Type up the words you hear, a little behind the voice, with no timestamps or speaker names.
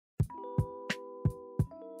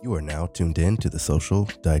You are now tuned in to the Social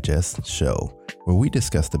Digest Show, where we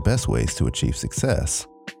discuss the best ways to achieve success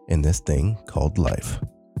in this thing called life.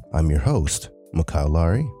 I'm your host, Mikhail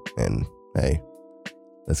Lari, and hey,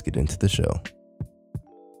 let's get into the show.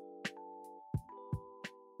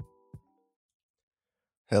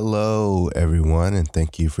 Hello, everyone, and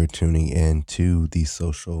thank you for tuning in to the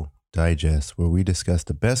Social Digest, where we discuss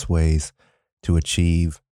the best ways to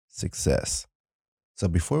achieve success. So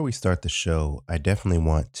before we start the show, I definitely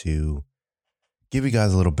want to give you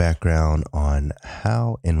guys a little background on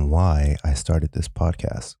how and why I started this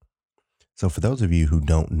podcast. So for those of you who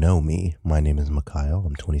don't know me, my name is Mikhail.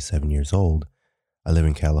 I'm 27 years old. I live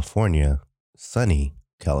in California, sunny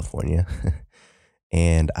California,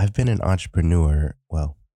 and I've been an entrepreneur,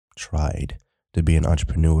 tried to be an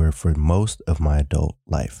entrepreneur for most of my adult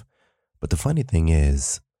life. But the funny thing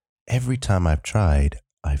is, every time I've tried,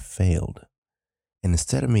 I've failed. And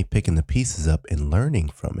instead of me picking the pieces up and learning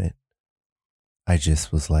from it, I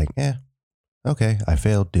just was like, okay, I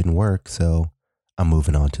failed, didn't work, so I'm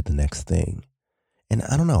moving on to the next thing. And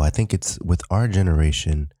I don't know, I think it's with our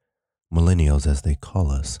generation, millennials as they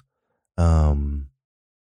call us,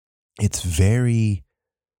 it's very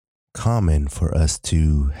common for us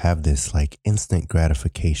to have this like instant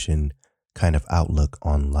gratification kind of outlook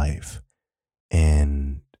on life.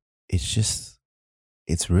 And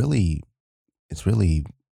it's really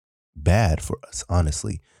bad for us,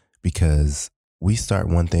 honestly, because we start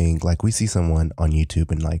one thing, like we see someone on YouTube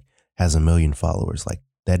and like has 1 million followers. Like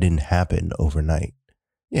that didn't happen overnight.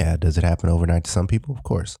 Yeah, does it happen overnight to some people? Of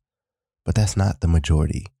course. But that's not the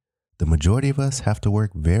majority. The majority of us have to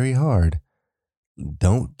work very hard,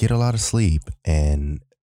 don't get a lot of sleep, and,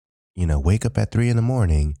 wake up at 3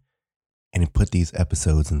 a.m. and put these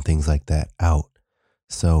episodes and things like that out.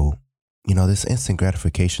 So, this instant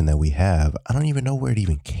gratification that we have, I don't even know where it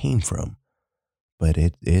even came from, but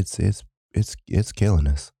it's killing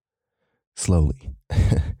us slowly.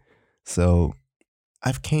 So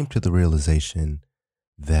I've came to the realization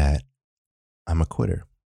that I'm a quitter.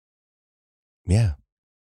 Yeah.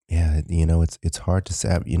 It's hard to say,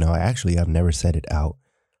 I've never said it out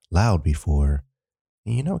loud before.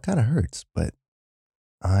 And, it kind of hurts, but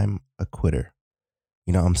I'm a quitter.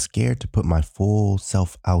 I'm scared to put my full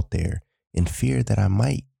self out there in fear that I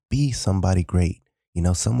might be somebody great.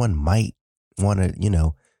 Someone might want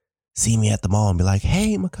to, see me at the mall and be like,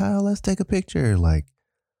 hey, Mikhail, let's take a picture. Like,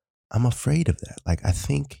 I'm afraid of that. Like, I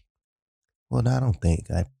think, well, no, I don't think,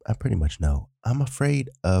 I pretty much know. I'm afraid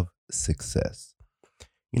of success.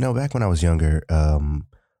 Back when I was younger,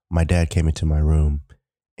 my dad came into my room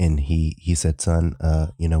and he said, son,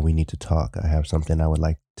 we need to talk. I have something I would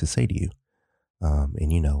like to say to you. And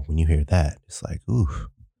when you hear that, it's like, ooh,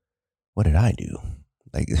 what did I do?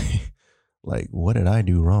 Like, like, what did I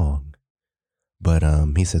do wrong? But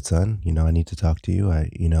he said, son, I need to talk to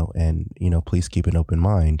you. Please keep an open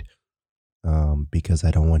mind, because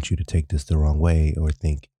I don't want you to take this the wrong way or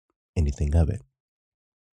think anything of it.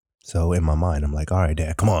 So in my mind, I'm like, all right,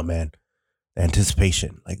 Dad, come on, man.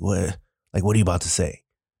 Anticipation. Like, what are you about to say?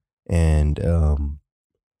 And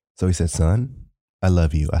so he said, son, I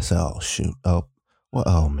love you. I said, oh, shoot.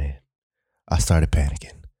 Oh, man. I started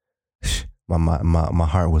panicking. My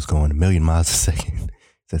heart was going 1 million miles a second.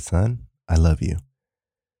 He said, son, I love you.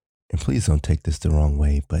 And please don't take this the wrong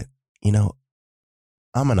way, but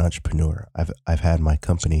I'm an entrepreneur. I've had my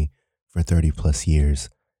company for 30 plus years,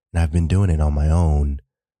 and I've been doing it on my own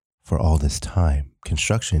for all this time.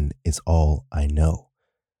 Construction is all I know.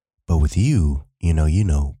 But with you,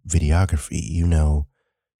 videography, you know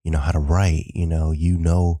how to write, you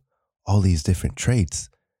know all these different traits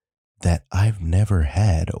that I've never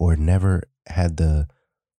had or never had the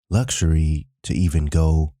luxury to even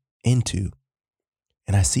go into.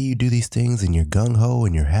 And I see you do these things and you're gung-ho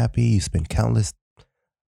and you're happy. You spend countless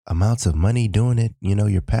amounts of money doing it,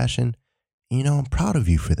 your passion. I'm proud of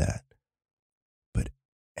you for that. But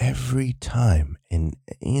every time, and,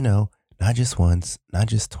 not just once, not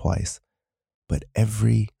just twice, but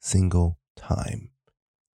every single time,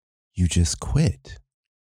 you just quit.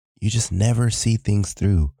 You just never see things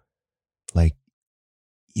through. Like,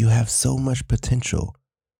 you have so much potential,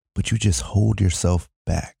 but you just hold yourself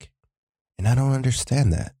back. And I don't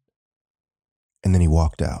understand that. And then he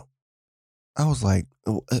walked out. I was like,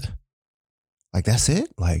 that's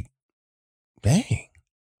it? Like, dang.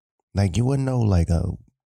 Like, you wouldn't know, like, a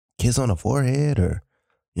kiss on the forehead or,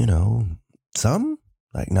 something?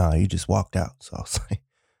 Like, nah, you just walked out. So I was like,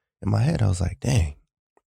 in my head, I was like, dang,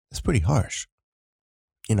 that's pretty harsh.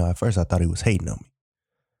 At first I thought he was hating on me.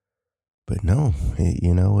 But no,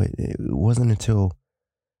 it wasn't until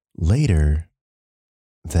later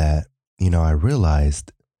that, I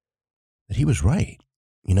realized that he was right.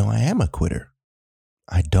 I am a quitter.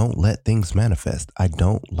 I don't let things manifest. I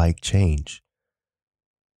don't like change.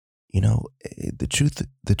 The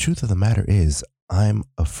truth of the matter is I'm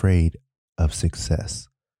afraid of success.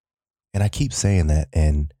 And I keep saying that,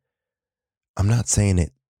 and I'm not saying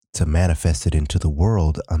it to manifest it into the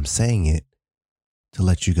world. I'm saying it to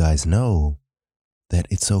let you guys know that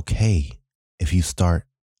it's okay if you start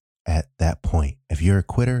at that point. If you're a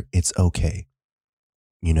quitter, it's okay.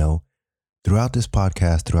 Throughout this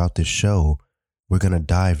podcast, throughout this show, we're going to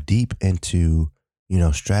dive deep into,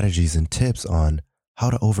 strategies and tips on how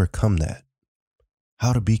to overcome that,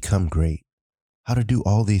 how to become great, how to do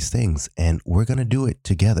all these things. And we're going to do it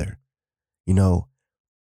together.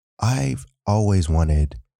 I've always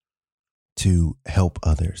wanted to help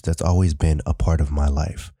others. That's always been a part of my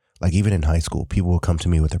life. Like even in high school, people would come to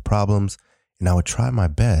me with their problems and I would try my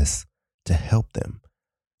best to help them.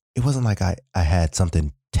 It wasn't like I had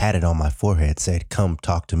something tatted on my forehead said, come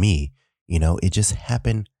talk to me. It just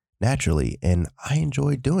happened naturally. And I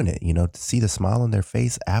enjoyed doing it, to see the smile on their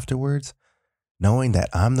face afterwards, knowing that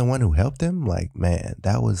I'm the one who helped them. Like, man,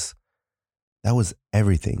 that was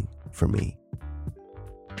everything for me.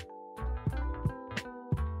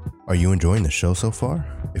 Are you enjoying the show so far?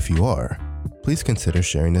 If you are, please consider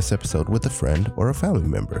sharing this episode with a friend or a family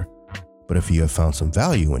member. But if you have found some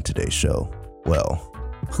value in today's show, well,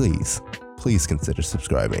 please consider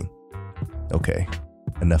subscribing. Okay,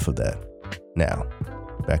 enough of that. Now,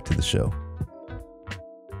 back to the show.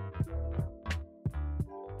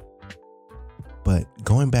 But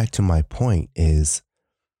going back to my point is,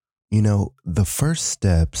 the first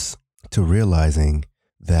steps to realizing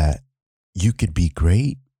that you could be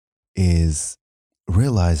great is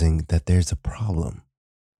realizing that there's a problem.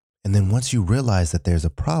 And then once you realize that there's a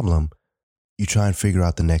problem, you try and figure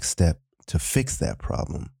out the next step to fix that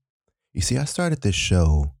problem. You see, I started this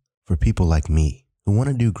show for people like me who want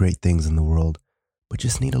to do great things in the world, but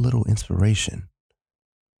just need a little inspiration.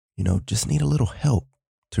 Just need a little help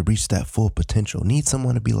to reach that full potential. Need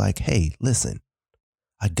someone to be like, hey, listen,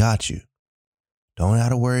 I got you. Don't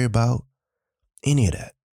have to worry about any of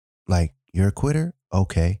that. Like, you're a quitter?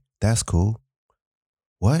 Okay, that's cool.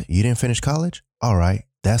 What? You didn't finish college? All right,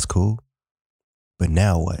 that's cool. But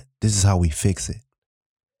now what? This is how we fix it.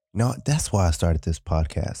 That's why I started this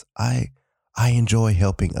podcast. I enjoy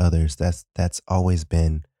helping others. That's always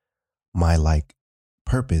been my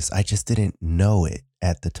purpose. I just didn't know it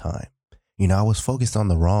at the time. I was focused on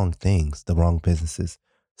the wrong things, the wrong businesses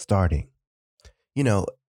starting.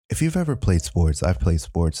 If you've ever played sports, I've played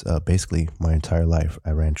sports basically my entire life.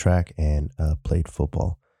 I ran track and played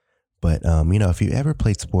football. But, if you ever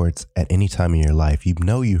played sports at any time in your life,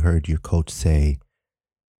 you heard your coach say,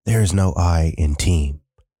 there's no I in team.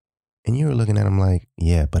 And you were looking at him like,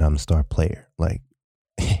 yeah, but I'm a star player. Like,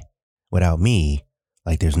 without me,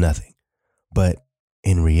 there's nothing. But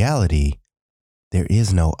in reality, there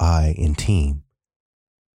is no I in team.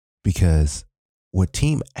 Because what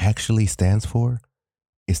team actually stands for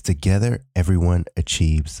is together everyone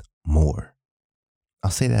achieves more. I'll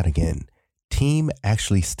say that again. Team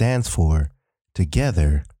actually stands for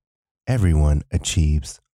together everyone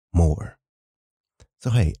achieves more. So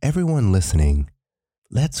hey, everyone listening,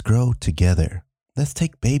 let's grow together. Let's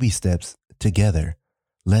take baby steps together.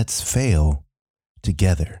 Let's fail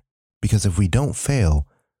together. Because if we don't fail,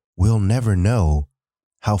 we'll never know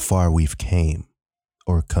how far we've came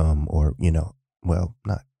or come or,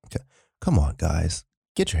 come on, guys,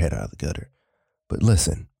 get your head out of the gutter. But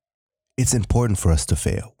listen, it's important for us to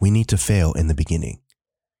fail. We need to fail in the beginning.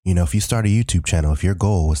 If you start a YouTube channel, if your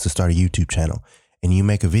goal was to start a YouTube channel and you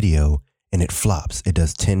make a video and it flops, it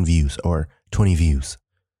does 10 views or 20 views,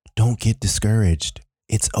 don't get discouraged.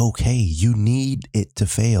 It's okay. You need it to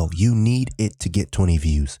fail. You need it to get 20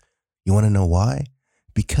 views. You want to know why?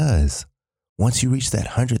 Because once you reach that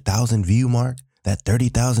 100,000 view mark, that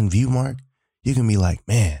 30,000 view mark, you can be like,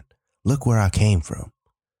 man, look where I came from.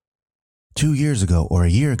 2 years ago or a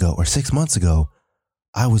year ago or 6 months ago,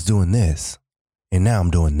 I was doing this and now I'm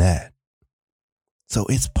doing that. So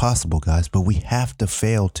it's possible, guys, but we have to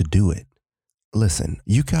fail to do it. Listen,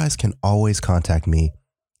 you guys can always contact me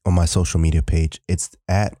on my social media page. It's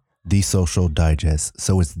at The Social Digest.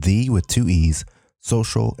 So it's the with 2 E's,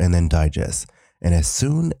 social, and then digest. And as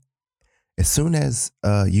soon as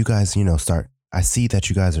you guys, start, I see that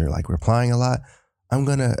you guys are replying a lot. I'm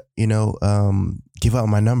going to, give out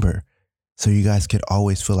my number so you guys could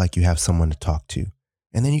always feel like you have someone to talk to.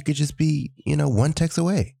 And then you could just be, one text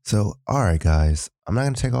away. So, all right, guys, I'm not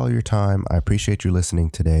going to take all your time. I appreciate you listening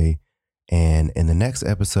today. And in the next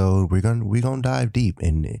episode, we're gonna dive deep,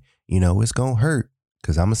 and it's gonna hurt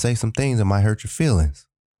because I'm gonna say some things that might hurt your feelings.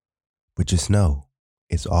 But just know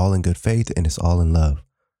it's all in good faith and it's all in love.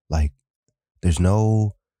 Like,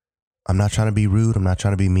 I'm not trying to be rude. I'm not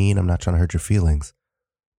trying to be mean. I'm not trying to hurt your feelings.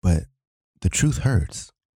 But the truth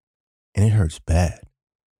hurts, and it hurts bad.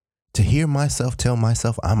 To hear myself tell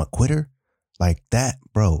myself I'm a quitter, like that,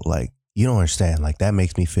 bro, like, you don't understand. Like, that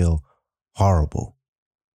makes me feel horrible.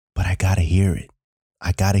 But I gotta hear it.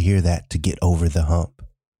 I gotta hear that to get over the hump.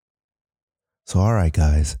 So, all right,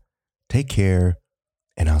 guys, take care,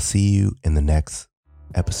 and I'll see you in the next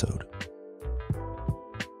episode.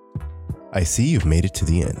 I see you've made it to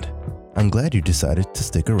the end. I'm glad you decided to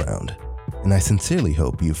stick around, and I sincerely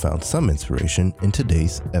hope you found some inspiration in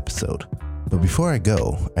today's episode. But before I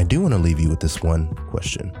go, I do want to leave you with this one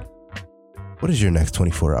question. What is your next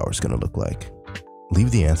 24 hours going to look like?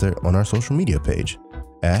 Leave the answer on our social media page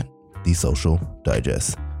at The Social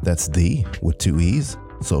Digest. That's the with 2 E's,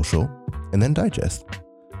 social, and then digest.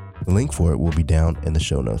 The link for it will be down in the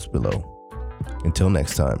show notes below. Until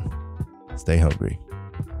next time, stay hungry.